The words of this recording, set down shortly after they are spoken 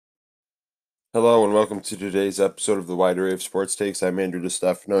Hello and welcome to today's episode of the Wide Array of Sports Takes. I'm Andrew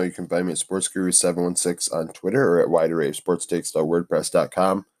DiStefano. You can find me at SportsGuru716 on Twitter or at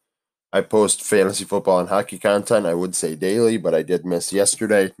widearrayofsportstakes.wordpress.com. I post fantasy football and hockey content. I would say daily, but I did miss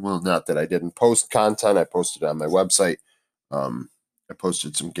yesterday. Well, not that I didn't post content. I posted it on my website. Um, I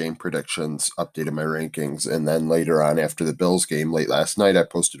posted some game predictions, updated my rankings, and then later on after the Bills game late last night, I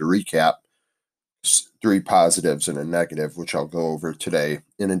posted a recap, three positives and a negative, which I'll go over today,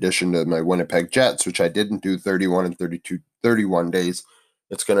 in addition to my Winnipeg Jets, which I didn't do 31 and 32, 31 days.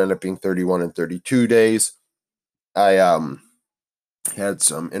 It's going to end up being 31 and 32 days. I had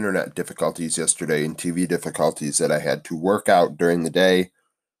some internet difficulties yesterday and TV difficulties that I had to work out during the day,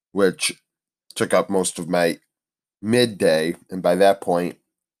 which took up most of my midday. And by that point,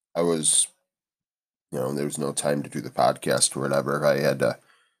 I was, there was no time to do the podcast or whatever. I had to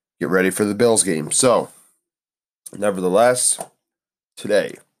get ready for the Bills game. So, nevertheless,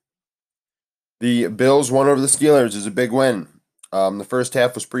 today, the Bills won over the Steelers is a big win. The first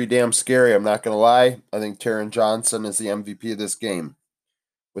half was pretty damn scary. I'm not going to lie. I think Taron Johnson is the MVP of this game.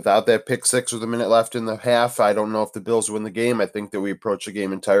 Without that pick six with a minute left in the half, I don't know if the Bills win the game. I think that we approach the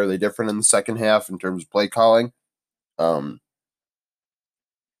game entirely different in the second half in terms of play calling. Um,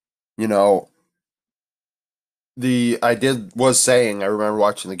 you know, I remember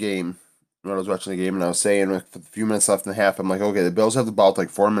watching the game when I was watching the game, and I was saying with a few minutes left in the half, I'm like, okay, the Bills have the ball with like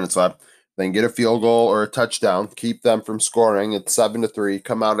 4 minutes left. Then get a field goal or a touchdown, keep them from scoring. It's 7-3.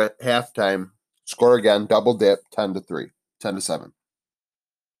 Come out at halftime, score again, double dip, 10-3, 10-7.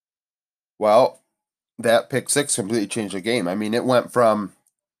 Well, that pick six completely changed the game. I mean, it went from,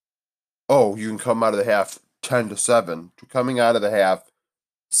 oh, you can come out of the half 10-7 to coming out of the half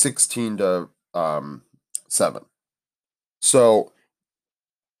 16 to 7. So,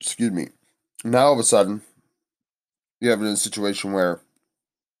 excuse me. Now all of a sudden, you have a situation where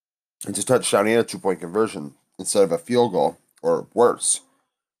it's a touchdown and a 2 point conversion instead of a field goal or worse,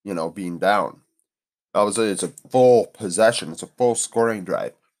 being down. All of a sudden, it's a full possession, it's a full scoring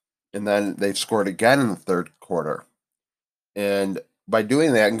drive. And then they've scored again in the third quarter. And by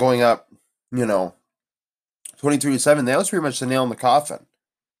doing that and going up, 23-7, that was pretty much the nail in the coffin.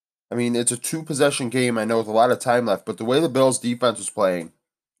 I mean, it's a two possession game, I know, with a lot of time left, but the way the Bills defense was playing,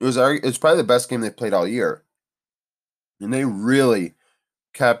 it's probably the best game they played all year. And they really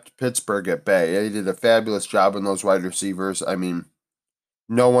kept Pittsburgh at bay. They did a fabulous job on those wide receivers. I mean,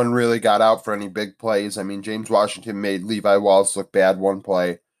 no one really got out for any big plays. I mean, James Washington made Levi Wallace look bad one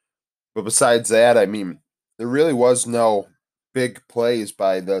play. But besides that, I mean, there really was no big plays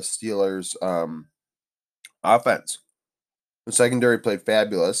by the Steelers' offense. The secondary played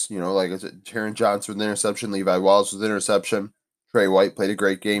fabulous. Like I said, Taron Johnson with an interception, Levi Wallace with an interception. Trey White played a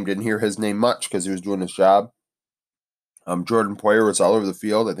great game. Didn't hear his name much because he was doing his job. Jordan Poyer was all over the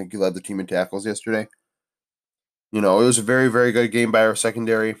field. I think he led the team in tackles yesterday. It was a very, very good game by our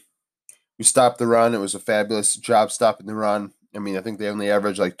secondary. We stopped the run. It was a fabulous job stopping the run. I mean, I think they only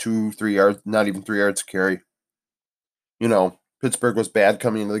averaged like 2, 3 yards, not even 3 yards to carry. Pittsburgh was bad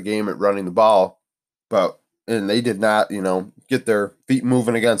coming into the game at running the ball, and they did not, get their feet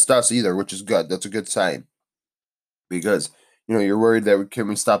moving against us either, which is good. That's a good sign because you're worried that can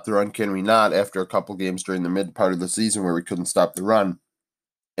we stop the run? Can we not? After a couple games during the mid part of the season where we couldn't stop the run,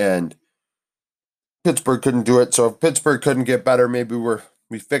 and Pittsburgh couldn't do it. So if Pittsburgh couldn't get better, maybe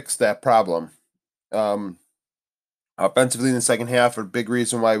we fixed that problem. Um, Offensively in the second half, a big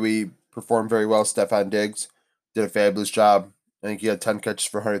reason why we performed very well. Stefon Diggs did a fabulous job. I think he had 10 catches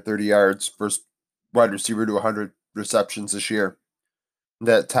for 130 yards, first wide receiver to 100 receptions this year.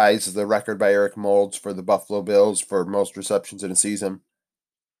 That ties the record by Eric Moulds for the Buffalo Bills for most receptions in a season.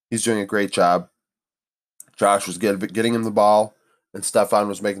 He's doing a great job. Josh was getting him the ball, and Stefon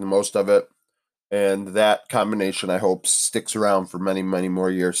was making the most of it. And that combination, I hope, sticks around for many, many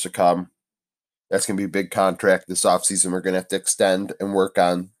more years to come. That's going to be a big contract this offseason. We're going to have to extend and work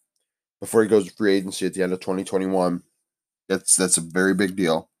on before he goes to free agency at the end of 2021. That's a very big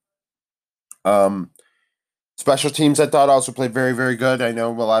deal. Um, Special teams, I thought, also played very, very good. I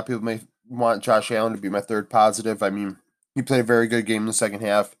know a lot of people may want Josh Allen to be my third positive. I mean, he played a very good game in the second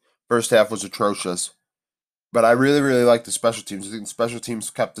half. First half was atrocious. But I really, really like the special teams. I think the special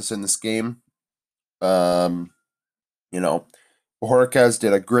teams kept us in this game. Um, you know, Horquez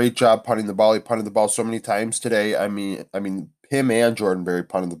did a great job punting the ball. He punted the ball so many times today. I mean, him and Jordan Berry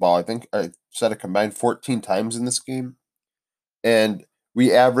punted the ball. I think I said a combined 14 times in this game, and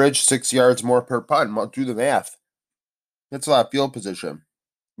we averaged 6 yards more per punt. Well, do the math. That's a lot of field position.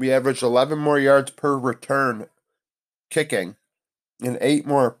 We averaged 11 more yards per return kicking, and 8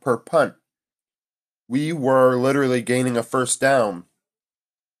 more per punt. We were literally gaining a first down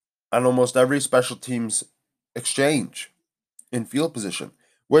on almost every special teams exchange in field position,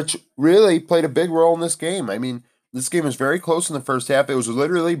 which really played a big role in this game. I mean, this game was very close in the first half. It was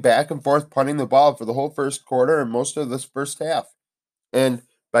literally back and forth punting the ball for the whole first quarter and most of this first half. And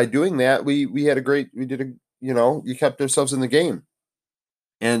by doing that, we had a great we did a you kept ourselves in the game.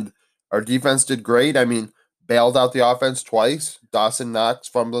 And our defense did great. I mean, bailed out the offense twice. Dawson Knox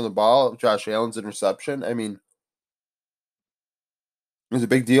fumbling the ball, Josh Allen's interception. I mean, it was a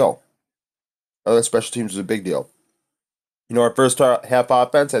big deal. Other special teams was a big deal. Our first half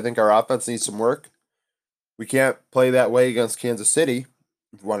offense, I think our offense needs some work. We can't play that way against Kansas City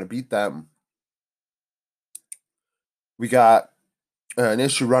if we want to beat them. We got an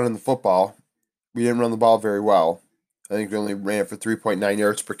issue running the football. We didn't run the ball very well. I think we only ran it for 3.9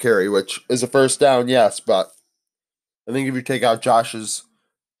 yards per carry, which is a first down, yes, but I think if you take out Josh's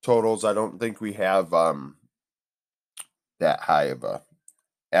totals, I don't think we have that high of a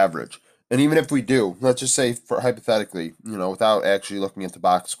average. And even if we do, let's just say for hypothetically, without actually looking at the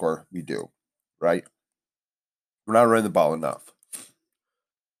box score, we do, right? We're not running the ball enough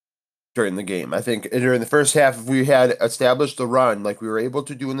during the game. I think during the first half, if we had established the run like we were able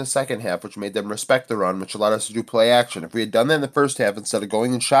to do in the second half, which made them respect the run, which allowed us to do play action, if we had done that in the first half instead of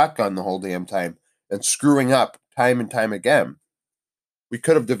going in shotgun the whole damn time and screwing up time and time again, we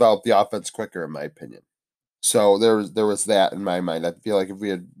could have developed the offense quicker, in my opinion. So there was that in my mind. I feel like if we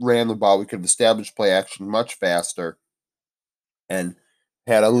had ran the ball, we could have established play action much faster and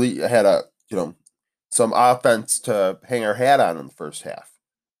had some offense to hang our hat on in the first half.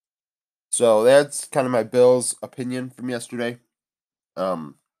 So that's kind of my Bills opinion from yesterday.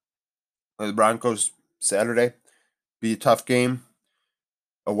 The Broncos Saturday be a tough game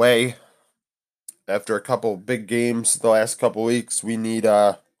away. After a couple big games the last couple weeks, we need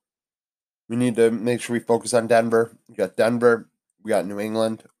to make sure we focus on Denver. We got Denver, we got New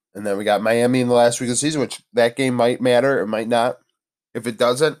England, and then we got Miami in the last week of the season, which that game might matter, it might not. If it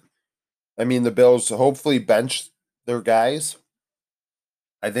doesn't, I mean, the Bills hopefully bench their guys.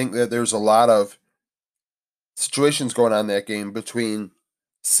 I think that there's a lot of situations going on in that game between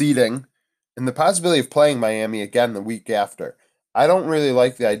seeding and the possibility of playing Miami again the week after. I don't really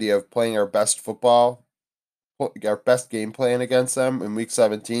like the idea of playing our best game plan against them in week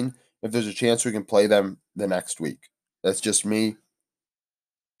 17 if there's a chance we can play them the next week. That's just me.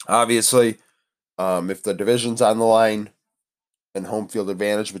 Obviously, if the division's on the line and home field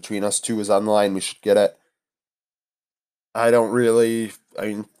advantage between us two is on the line, we should get it. I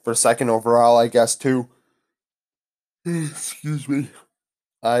mean, for second overall, I guess, too. Excuse me.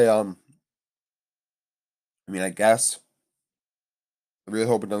 I mean, I guess. I really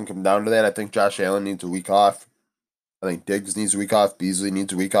hope it doesn't come down to that. I think Josh Allen needs a week off. I think Diggs needs a week off. Beasley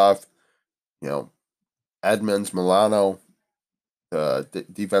needs a week off. Edmonds, Milano, the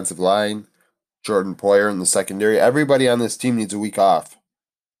defensive line, Jordan Poyer in the secondary. Everybody on this team needs a week off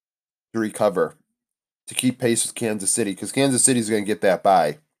to recover, to keep pace with Kansas City, because Kansas City is going to get that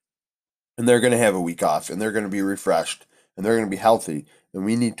bye. And they're going to have a week off, and they're going to be refreshed, and they're going to be healthy. And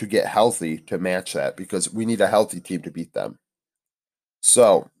we need to get healthy to match that, because we need a healthy team to beat them.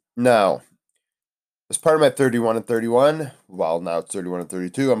 So, now, as part of my 31 and 31, well, now it's 31 and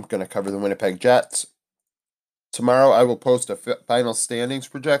 32, I'm going to cover the Winnipeg Jets. Tomorrow, I will post a final standings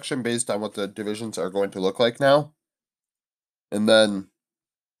projection based on what the divisions are going to look like now. And then,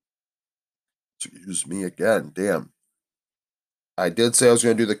 excuse me again, damn. I did say I was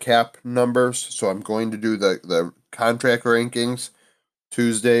going to do the cap numbers, so I'm going to do the contract rankings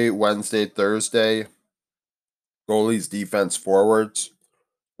Tuesday, Wednesday, Thursday, goalies, defense, forwards.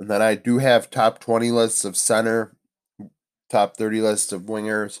 And then I do have top 20 lists of center, top 30 lists of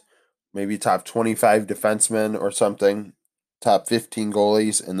wingers, maybe top 25 defensemen or something, top 15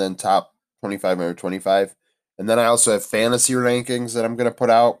 goalies, and then top 25 or 25. And then I also have fantasy rankings that I'm going to put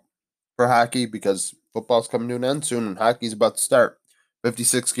out for hockey, because football's coming to an end soon and hockey's about to start.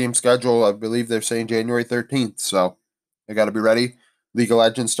 56 game schedule, I believe they're saying January 13th, so I got to be ready. League of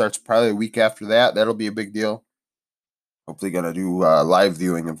Legends starts probably a week after that. That'll be a big deal. Hopefully going to do live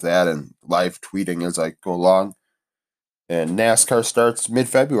viewing of that and live tweeting as I go along. And NASCAR starts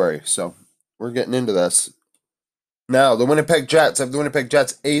mid-February, so we're getting into this. Now, the Winnipeg Jets. I have the Winnipeg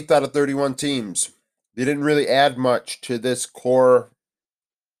Jets 8th out of 31 teams. They didn't really add much to this core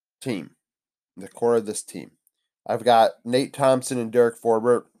team, the core of this team. I've got Nate Thompson and Derek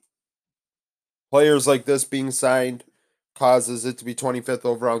Forbort. Players like this being signed causes it to be 25th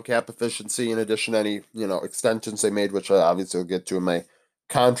overall in cap efficiency, in addition to any, extensions they made, which I obviously will get to in my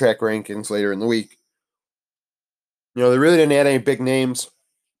contract rankings later in the week. They really didn't add any big names.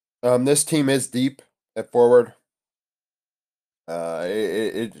 This team is deep at forward.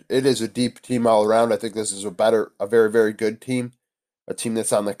 It is a deep team all around. I think this is a very, very good team, a team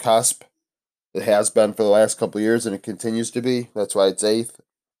that's on the cusp. It has been for the last couple of years, and it continues to be. That's why it's eighth.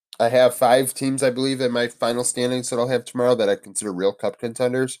 I have five teams, I believe, in my final standings that I'll have tomorrow that I consider real cup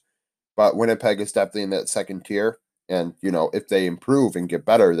contenders. But Winnipeg is definitely in that second tier. And, if they improve and get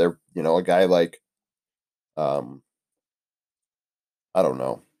better, they're, a guy like, um, I don't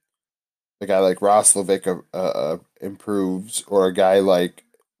know, a guy like Roslovic improves, or a guy like,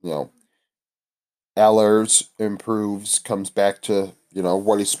 you know, Allers improves, comes back to,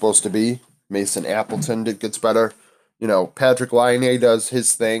 what he's supposed to be. Mason Appleton gets better. Patrick Laine does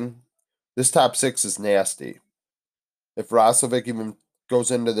his thing. This top six is nasty. If Roslovic even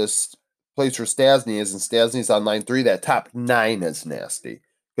goes into this place where Stastny is, and Stastny's on line three, that top nine is nasty.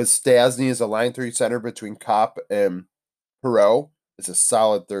 Because Stastny is a line three center between Kopp and Perot. It's a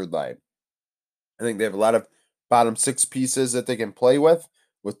solid third line. I think they have a lot of bottom six pieces that they can play with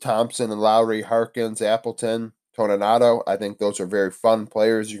Thompson and Lowry, Harkins, Appleton, Toninato. I think those are very fun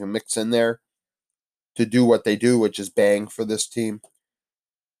players you can mix in there to do what they do, which is bang for this team.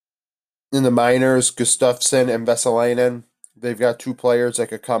 In the minors, Gustafsson and Vesalainen, they've got two players that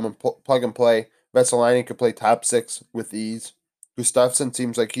could come and plug and play. Vesalainen could play top six with ease. Gustafsson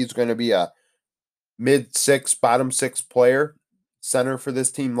seems like he's going to be a mid six, bottom six player, center for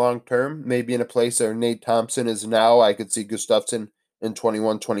this team long term. Maybe in a place where Nate Thompson is now. I could see Gustafsson in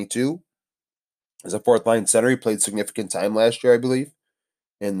 21-22 as a fourth line center. He played significant time last year, I believe,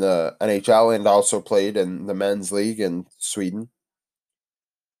 in the NHL, and also played in the men's league in Sweden.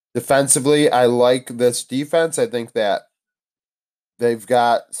 Defensively, I like this defense. I think that they've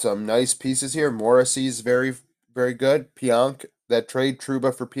got some nice pieces here. Morrissey's very, very good. Pionk, that trade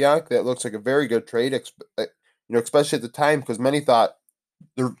Trouba for Pionk, that looks like a very good trade, especially at the time, because many thought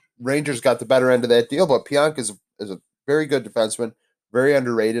the Rangers got the better end of that deal, but Pionk is a very good defenseman, very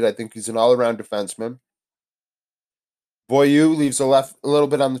underrated. I think he's an all-around defenseman. Boyu leaves a little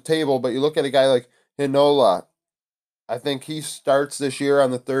bit on the table, but you look at a guy like Hinola. I think he starts this year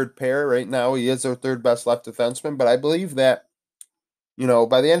on the third pair. Right now, he is their third best left defenseman, but I believe that,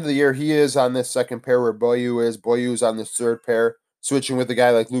 by the end of the year, he is on this second pair where Boyu is. Boyu's on this third pair, switching with a guy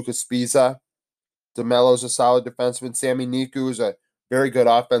like Lucas Spiza. DeMello's a solid defenseman. Sami Niku is a very good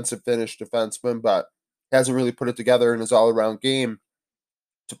offensive finish defenseman, but hasn't really put it together in his all-around game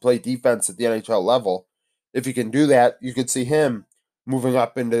to play defense at the NHL level. If he can do that, you could see him moving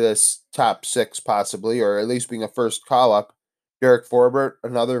up into this top six possibly, or at least being a first call-up. Derek Forbort,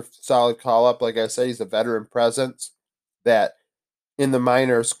 another solid call-up. Like I said, he's a veteran presence that in the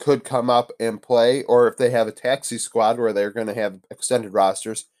minors could come up and play, or if they have a taxi squad where they're going to have extended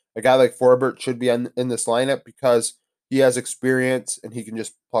rosters, a guy like Forbort should be in this lineup because he has experience and he can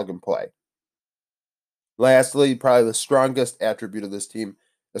just plug and play. Lastly, probably the strongest attribute of this team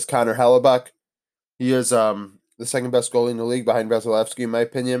is Connor Hellebuyck. He is the second best goalie in the league behind Vasilevsky, in my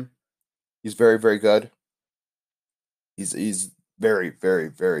opinion. He's very, very good. He's very, very,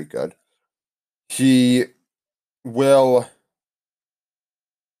 very good. He will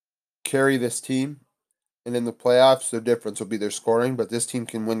carry this team, and in the playoffs, the difference will be their scoring. But this team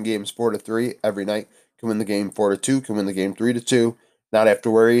can win games 4-3 every night. Can win the game 4-2. Can win the game 3-2. Not have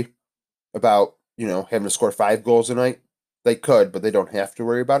to worry about having to score 5 goals a night. They could, but they don't have to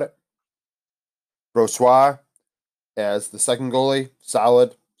worry about it. Brossoit as the second goalie,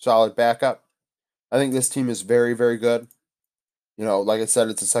 solid backup. I think this team is very, very good. Like I said,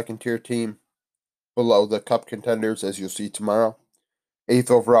 it's a second tier team below the cup contenders, as you'll see tomorrow.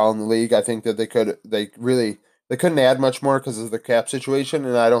 8th overall in the league. I think that they couldn't add much more because of the cap situation,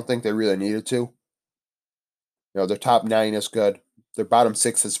 and I don't think they really needed to. Their top 9 is good. Their bottom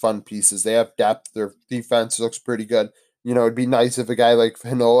 6 is fun pieces. They have depth. Their defense looks pretty good. It'd be nice if a guy like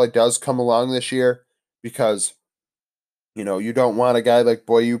Hinola does come along this year because, you don't want a guy like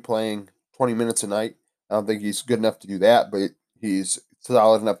Boyu playing 20 minutes a night. I don't think he's good enough to do that, but he's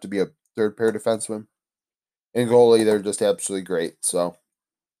solid enough to be a third pair defenseman. And goalie, they're just absolutely great. So,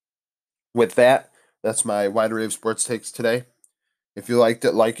 with that, that's my wide array of sports takes today. If you liked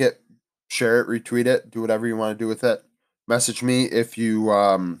it, like it, share it, retweet it, do whatever you want to do with it. Message me if you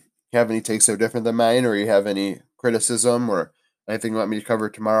have any takes that are different than mine, or you have any criticism or anything you want me to cover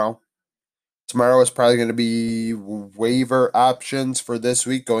tomorrow. Tomorrow is probably going to be waiver options for this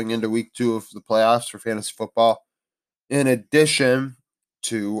week, going into week 2 of the playoffs for fantasy football. In addition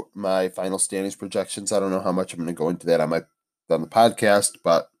to my final standings projections, I don't know how much I'm going to go into that on the podcast,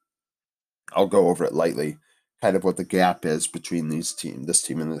 but I'll go over it lightly, kind of what the gap is between this team and this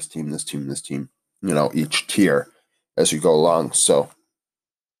team, this team, each tier as you go along. So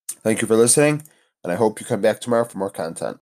thank you for listening, and I hope you come back tomorrow for more content.